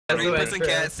Reapers and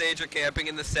Catsage are camping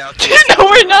in the south. No,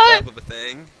 we're not!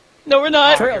 No, we're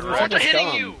not! Trails, we're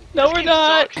hitting you! No, we're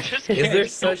not! Is there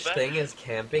such thing as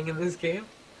camping in this game?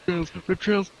 Rip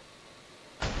trails.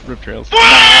 Rip trails.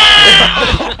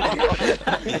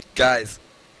 Guys,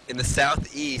 in the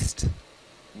southeast,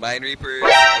 Mine Reapers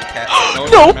and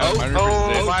Catsage. No!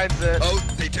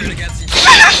 Oh, they turn against each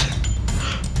other.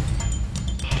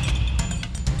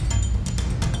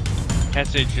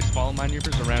 Catsage, just follow Mine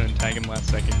Reapers around and tag him last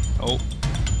second. Oh.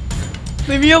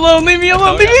 Leave me alone, leave me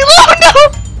alone, leave me alone, no!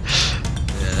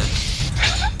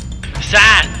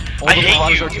 Sad! I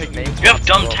hate you! You have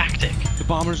dumb well. tactic! The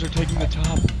bombers are taking the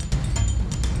top.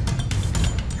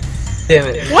 Damn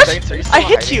it. What? I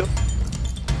hit you!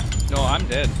 No, I'm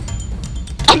dead.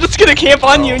 I'm just gonna camp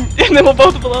on you and then we'll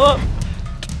both blow up.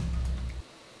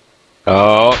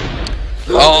 Oh.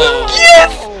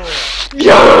 Yes!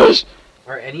 Yes!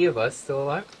 Are any of us still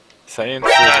alive? Science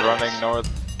is running north.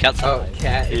 Oh,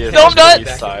 Cat. No, I'm not!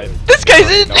 East side. This guy's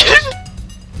in!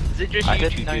 Is it just I you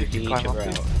didn't know you could climb up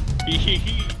these.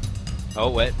 Oh,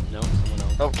 wet. No, someone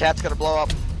else. Oh, Cat's gonna blow up.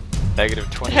 Negative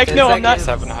 20. Heck no, I'm not.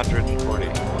 740.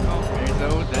 No,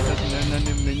 that doesn't end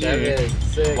in a minute. 7,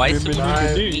 6, Why is someone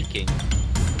 5, sneaking?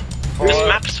 This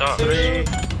map sucks. 3.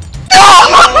 I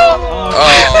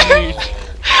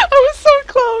was so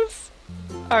close!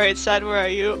 Alright, Sad, where are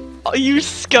you? Oh, you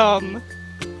scum!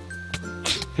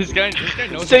 This guy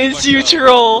knows Since you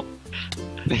troll!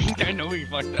 This guy knows he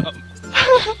fucked up.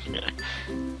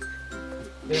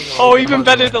 Oh, even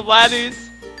better, the ladders!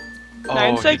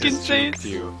 9 he seconds, just juked Saints.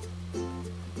 you.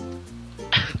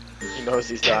 He knows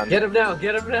he's done. Get him now,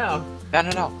 get him now!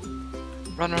 No.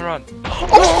 Run.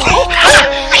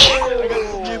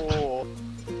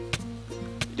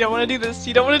 You don't wanna do this,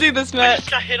 you don't wanna do this, I Matt!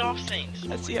 just got hit off, Saints.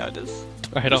 I see how it is.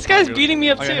 I hit This off guy's Margot. beating me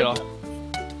up I got hit too. off.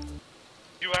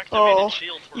 You activated Oh,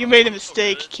 shield for you us. made a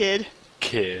mistake, kid.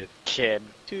 Kid. 2,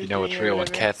 You know 3, what's real when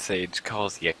whatever. Catsage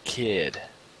calls you kid.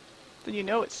 Then you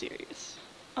know it's serious.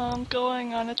 I'm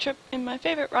going on a trip in my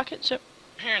favorite rocket ship.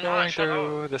 Here, no, Going shut up.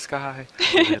 through the sky.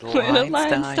 Little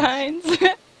Einstein.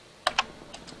 Einsteins.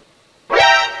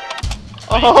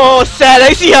 Oh, Sad,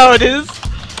 I see how it is!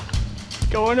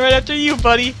 Going right after you,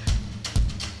 buddy.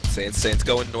 Saints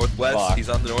going northwest. Fuck. He's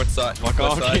on the north side. Fuck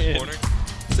Northwest off, side kid. corner.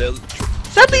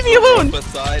 Sad, leave me alone!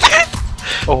 Northwest side.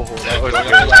 Oh, that was Going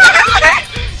up good. the ladder.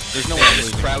 There's no Saints, one just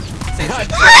losing. crouch. Saints, just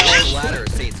crouch on the ladder.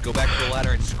 Saints, go back to the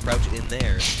ladder and just crouch in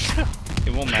there.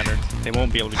 It won't matter. They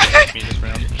won't be able to get me this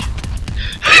round.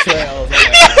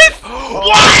 What?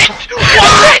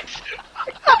 What?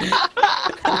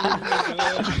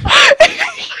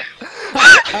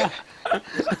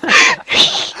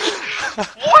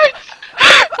 What?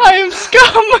 I am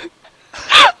scum!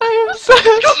 I am such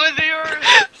Come in the earth!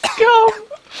 scum!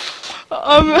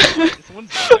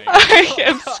 Someone's dying. I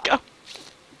am scum.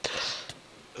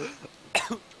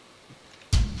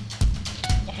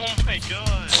 Oh my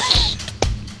god.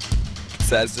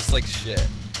 Sad's just like shit.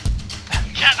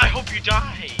 Cat, I hope you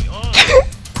die. Oh.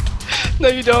 No,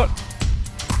 you don't.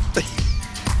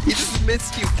 He just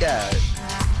missed you, Cat.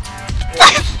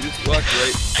 He just walked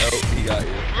right. Oh, he got you.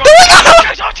 Bro, this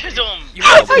guy's autism! You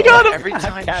I got him! Every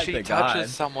time Cat, she they touches died.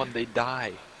 someone, they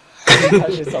die. I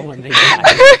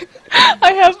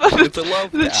have It's a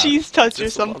love the tap. cheese touch or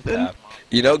It's a love something. tap.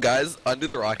 You know, guys, under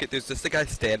the rocket, there's just a guy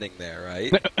standing there,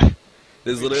 right?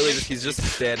 There's literally just, he's just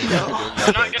standing there. doing You're not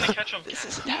nothing. gonna catch him. This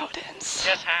isn't how it ends. He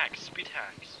has hacks, speed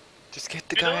hacks. Just get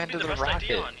the Dude, that guy would be under the the best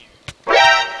idea rocket. on you.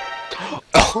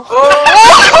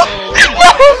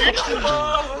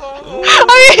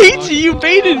 I hate you, you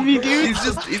baited me, dude!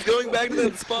 He's going back to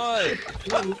that spot.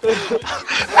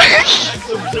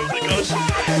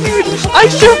 Dude, I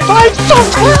survived so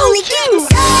well, too!